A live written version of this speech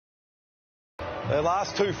The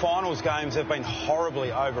last two finals games have been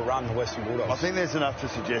horribly overrun, the Western Bulldogs. I think there's enough to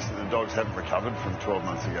suggest that the Dogs haven't recovered from 12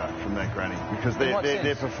 months ago, from that granny, because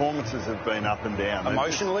their performances have been up and down.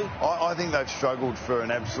 Emotionally? I think they've struggled for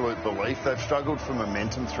an absolute belief. They've struggled for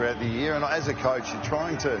momentum throughout the year, and as a coach, you're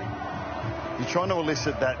trying to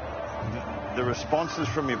elicit the responses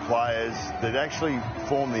from your players that actually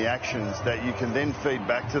form the actions that you can then feed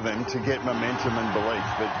back to them to get momentum and belief.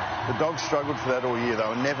 But the Dogs struggled for that all year. They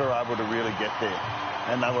were never able to really get there.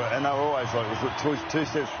 And they were always like, it was two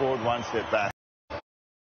steps forward, one step back.